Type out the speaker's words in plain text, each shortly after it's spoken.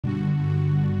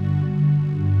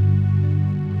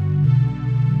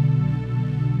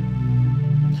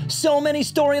So many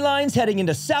storylines heading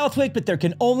into Southwick, but there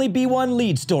can only be one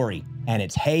lead story, and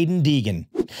it's Haiden Deegan.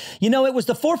 You know, it was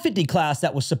the 450 class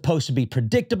that was supposed to be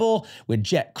predictable, with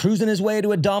Jett cruising his way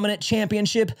to a dominant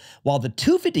championship, while the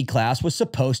 250 class was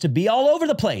supposed to be all over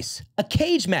the place, a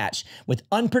cage match with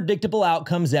unpredictable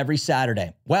outcomes every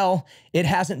Saturday. Well, it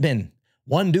hasn't been.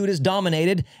 One dude has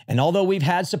dominated, and although we've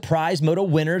had surprise moto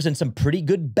winners and some pretty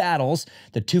good battles,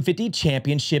 the 250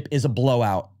 championship is a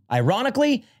blowout.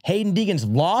 Ironically, Haiden Deegan's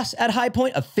loss at High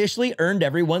Point officially earned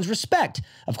everyone's respect.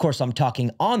 Of course, I'm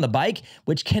talking on the bike,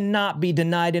 which cannot be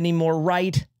denied anymore,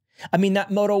 right? I mean,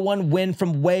 that Moto 1 win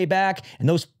from way back and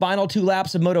those final 2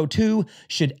 laps of Moto 2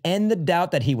 should end the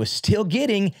doubt that he was still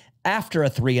getting after a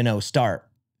 3-0 start.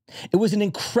 It was an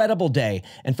incredible day,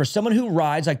 and for someone who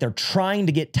rides like they're trying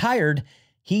to get tired,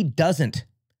 he doesn't.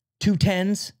 2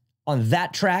 10s on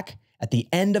that track at the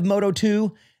end of Moto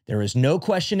 2, there is no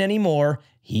question anymore.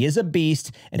 He is a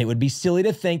beast, and it would be silly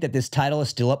to think that this title is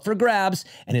still up for grabs,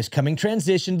 and his coming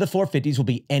transition to the 450s will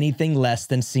be anything less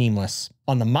than seamless.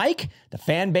 On the mic, the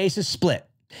fan base is split.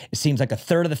 It seems like a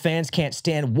third of the fans can't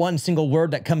stand one single word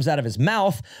that comes out of his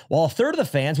mouth, while a third of the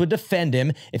fans would defend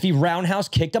him if he roundhouse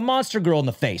kicked a monster girl in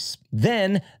the face.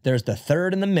 Then there's the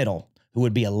third in the middle, who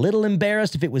would be a little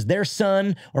embarrassed if it was their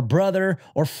son or brother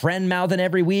or friend mouthing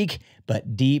every week,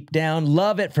 but deep down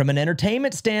love it from an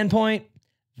entertainment standpoint.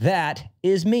 That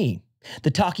is me. The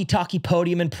talky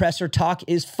podium and presser talk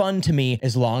is fun to me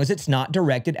as long as it's not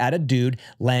directed at a dude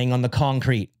laying on the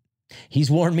concrete.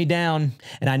 He's worn me down,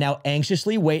 and I now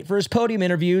anxiously wait for his podium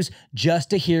interviews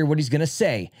just to hear what he's going to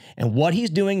say. And what he's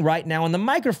doing right now on the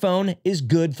microphone is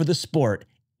good for the sport,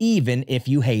 even if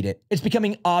you hate it. It's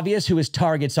becoming obvious who his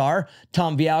targets are.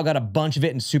 Tom Vialle got a bunch of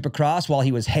it in Supercross while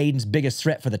he was Hayden's biggest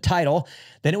threat for the title.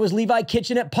 Then it was Levi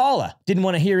Kitchen at Paula. Didn't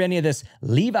want to hear any of this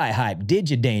Levi hype, did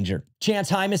you, Danger?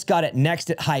 Hymas got it next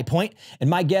at High Point, and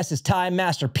my guess is Ty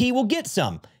Masterpool will get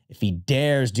some, if he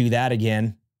dares do that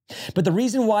again. But the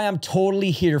reason why I'm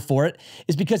totally here for it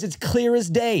is because it's clear as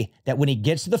day that when he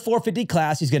gets to the 450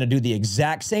 class, he's going to do the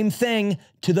exact same thing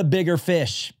to the bigger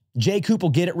fish. J. Coop will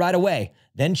get it right away,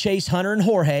 then chase Hunter and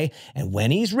Jorge, and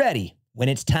when he's ready, when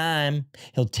it's time,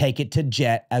 he'll take it to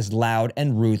Jett as loud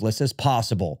and ruthless as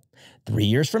possible. 3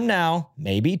 years from now,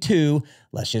 maybe 2,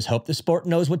 let's just hope the sport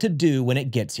knows what to do when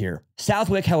it gets here.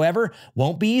 Southwick, however,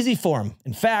 won't be easy for him.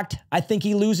 In fact, I think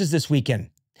he loses this weekend.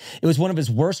 It was one of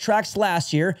his worst tracks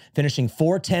last year, finishing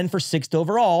 410 for 6th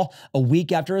overall, a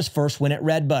week after his first win at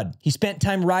Redbud. He spent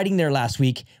time riding there last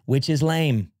week, which is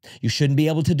lame. You shouldn't be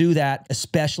able to do that,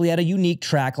 especially at a unique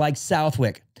track like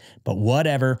Southwick. But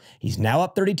whatever, he's now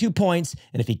up 32 points,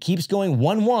 and if he keeps going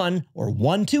 1-1 or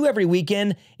 1-2 every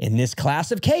weekend, in this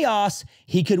class of chaos,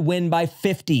 he could win by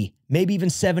 50, maybe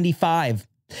even 75.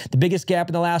 The biggest gap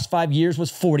in the last 5 years was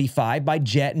 45 by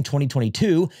Jett in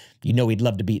 2022. You know he'd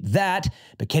love to beat that,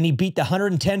 but can he beat the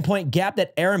 110-point gap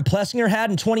that Aaron Plessinger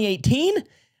had in 2018?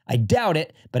 I doubt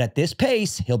it, but at this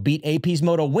pace, he'll beat AP's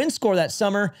Moto win score that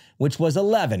summer, which was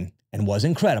 11 and was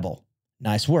incredible.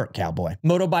 Nice work, cowboy.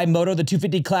 Moto by moto, the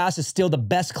 250 class is still the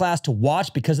best class to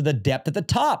watch because of the depth at the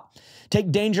top.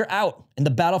 Take Danger out, and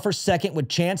the battle for second with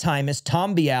Hymas,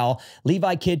 Tom Vialle,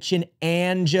 Levi Kitchen,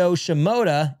 and Jo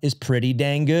Shimoda is pretty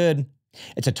dang good.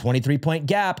 It's a 23-point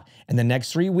gap, and the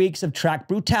next 3 weeks of track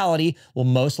brutality will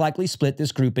most likely split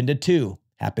this group into 2.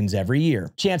 Happens every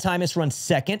year. Hymas runs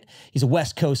second. He's a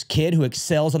West Coast kid who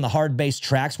excels on the hard-based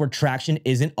tracks where traction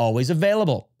isn't always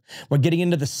available. We're getting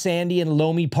into the sandy and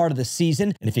loamy part of the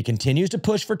season, and if he continues to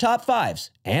push for top 5s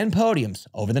and podiums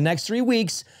over the next 3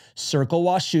 weeks, circle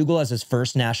Washougal as his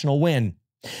first national win.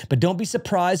 But don't be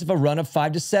surprised if a run of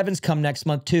 5 to 7s come next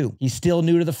month too. He's still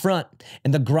new to the front,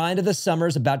 and the grind of the summer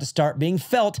is about to start being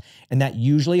felt, and that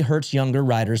usually hurts younger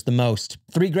riders the most.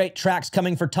 3 great tracks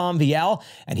coming for Tom Vialle,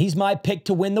 and he's my pick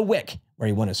to win the Wick, where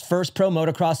he won his first pro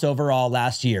motocross overall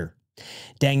last year.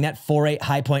 Dang, that 4.8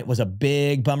 High Point was a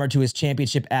big bummer to his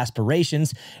championship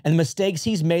aspirations, and the mistakes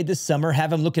he's made this summer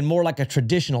have him looking more like a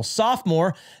traditional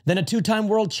sophomore than a 2-time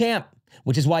world champ,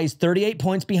 which is why he's 38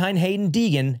 points behind Haiden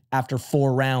Deegan after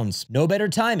 4 rounds. No better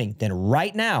timing than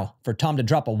right now for Tom to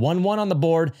drop a 1-1 on the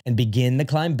board and begin the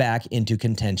climb back into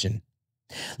contention.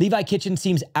 Levi Kitchen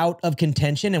seems out of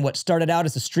contention, and what started out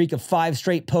as a streak of 5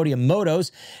 straight podium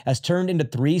motos has turned into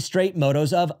 3 straight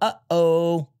motos of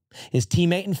uh-oh. His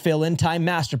teammate and fill-in Ty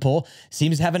Masterpool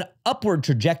seems to have an upward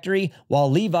trajectory while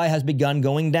Levi has begun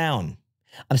going down.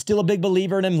 I'm still a big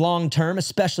believer in him long-term,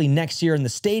 especially next year in the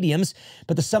stadiums,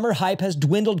 but the summer hype has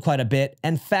dwindled quite a bit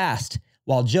and fast,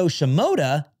 while Jo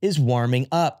Shimoda is warming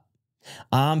up.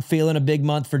 I'm feeling a big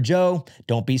month for Jo.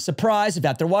 Don't be surprised if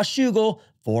after Washougal,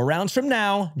 4 rounds from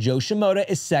now, Jo Shimoda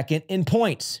is second in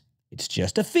points. It's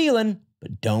just a feeling,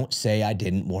 but don't say I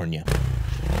didn't warn you.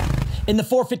 In the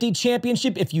 450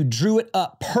 championship, if you drew it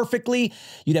up perfectly,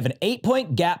 you'd have an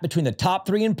 8-point gap between the top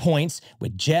 3 in points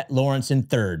with Jett, Lawrence in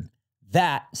third.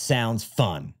 That sounds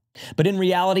fun. But in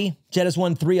reality, Jett has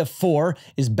won 3 of 4,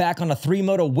 is back on a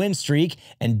 3-moto win streak,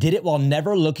 and did it while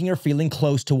never looking or feeling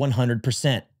close to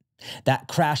 100%. That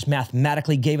crash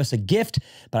mathematically gave us a gift,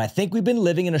 but I think we've been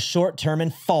living in a short-term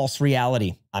and false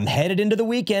reality. I'm headed into the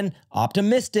weekend,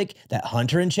 optimistic that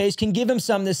Hunter and Chase can give him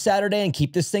some this Saturday and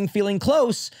keep this thing feeling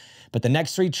close, but the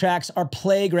next 3 tracks are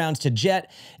playgrounds to Jett,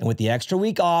 and with the extra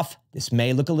week off, this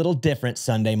may look a little different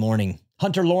Sunday morning.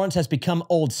 Hunter Lawrence has become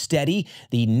Old Steady,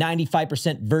 the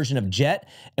 95% version of Jett,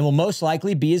 and will most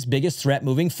likely be his biggest threat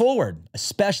moving forward,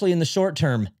 especially in the short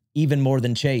term, even more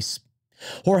than Chase.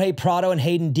 Jorge Prado and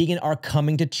Haiden Deegan are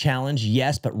coming to challenge,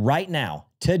 yes, but right now,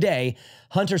 today,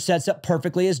 Hunter sets up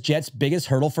perfectly as Jett's biggest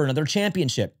hurdle for another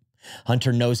championship.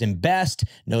 Hunter knows him best,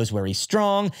 knows where he's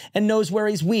strong, and knows where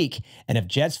he's weak, and if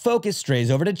Jett's focus strays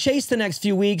over to Chase the next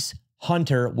few weeks,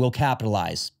 Hunter will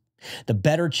capitalize. The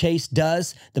better Chase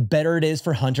does, the better it is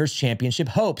for Hunter's championship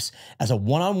hopes, as a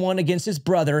one-on-one against his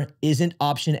brother isn't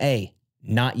option A.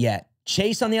 Not yet.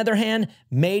 Chase, on the other hand,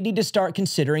 may need to start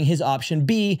considering his option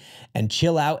B and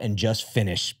chill out and just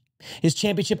finish. His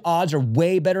championship odds are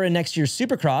way better in next year's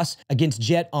Supercross against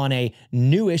Jett on a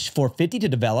newish 450 to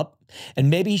develop,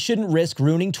 and maybe he shouldn't risk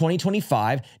ruining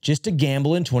 2025 just to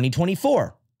gamble in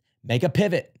 2024. Make a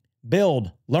pivot,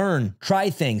 build, learn,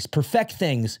 try things, perfect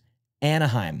things.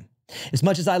 Anaheim. As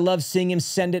much as I love seeing him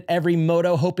send it every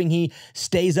moto, hoping he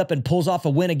stays up and pulls off a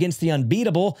win against the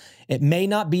unbeatable, it may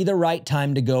not be the right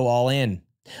time to go all in.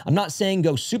 I'm not saying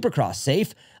go Supercross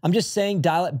safe, I'm just saying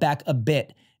dial it back a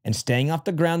bit, and staying off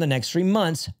the ground the next 3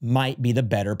 months might be the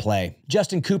better play.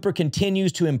 Justin Cooper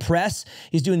continues to impress.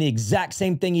 He's doing the exact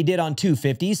same thing he did on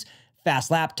 250s.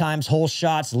 Fast lap times, hole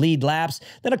shots, lead laps,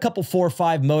 then a couple 4 or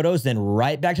 5 motos, then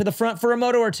right back to the front for a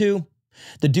moto or 2.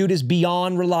 The dude is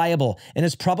beyond reliable and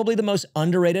is probably the most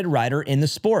underrated rider in the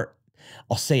sport.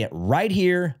 I'll say it right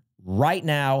here, right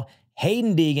now,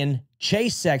 Haiden Deegan,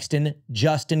 Chase Sexton,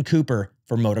 Justin Cooper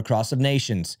for Motocross of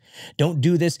Nations. Don't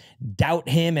do this doubt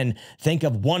him and think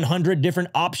of 100 different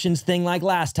options thing like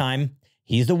last time.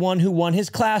 He's the one who won his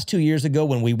class 2 years ago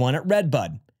when we won at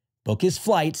Redbud. Book his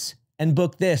flights and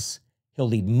book this. He'll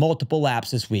lead multiple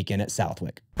laps this weekend at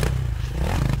Southwick.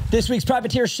 This week's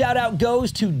Privateer shout-out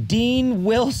goes to Dean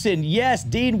Wilson. Yes,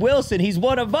 Dean Wilson. He's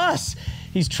one of us.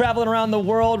 He's traveling around the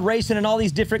world, racing in all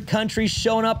these different countries,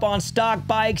 showing up on stock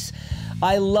bikes.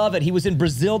 I love it. He was in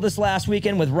Brazil this last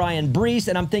weekend with Ryan Brees,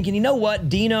 and I'm thinking, you know what,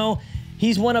 Dino,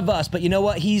 he's one of us, but you know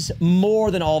what? He's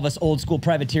more than all of us old-school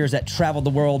privateers that traveled the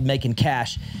world making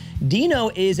cash. Dino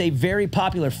is a very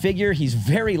popular figure. He's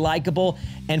very likable,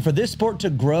 and for this sport to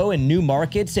grow in new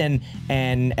markets and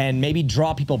maybe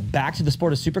draw people back to the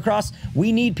sport of Supercross,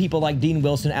 we need people like Dean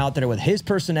Wilson out there with his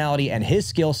personality and his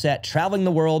skill set, traveling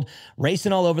the world,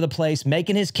 racing all over the place,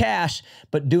 making his cash,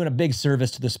 but doing a big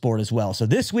service to the sport as well. So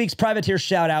this week's Privateer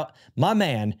shout out, my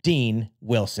man, Dean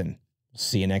Wilson.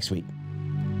 See you next week.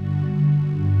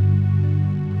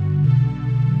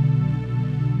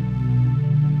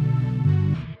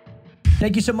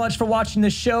 Thank you so much for watching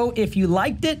this show. If you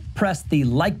liked it, press the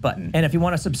like button. And if you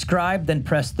want to subscribe, then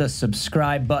press the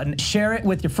subscribe button. Share it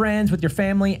with your friends, with your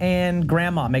family, and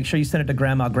grandma. Make sure you send it to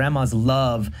grandma. Grandmas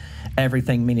love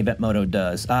everything Main Event Moto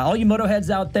does. All you Motoheads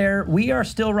out there, we are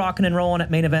still rocking and rolling at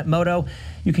Main Event Moto.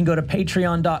 You can go to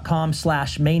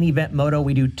patreon.com/maineventmoto.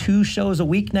 We do 2 shows a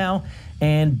week now,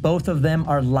 and both of them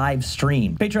are live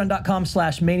streamed.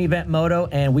 Patreon.com/maineventmoto,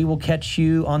 and we will catch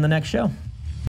you on the next show.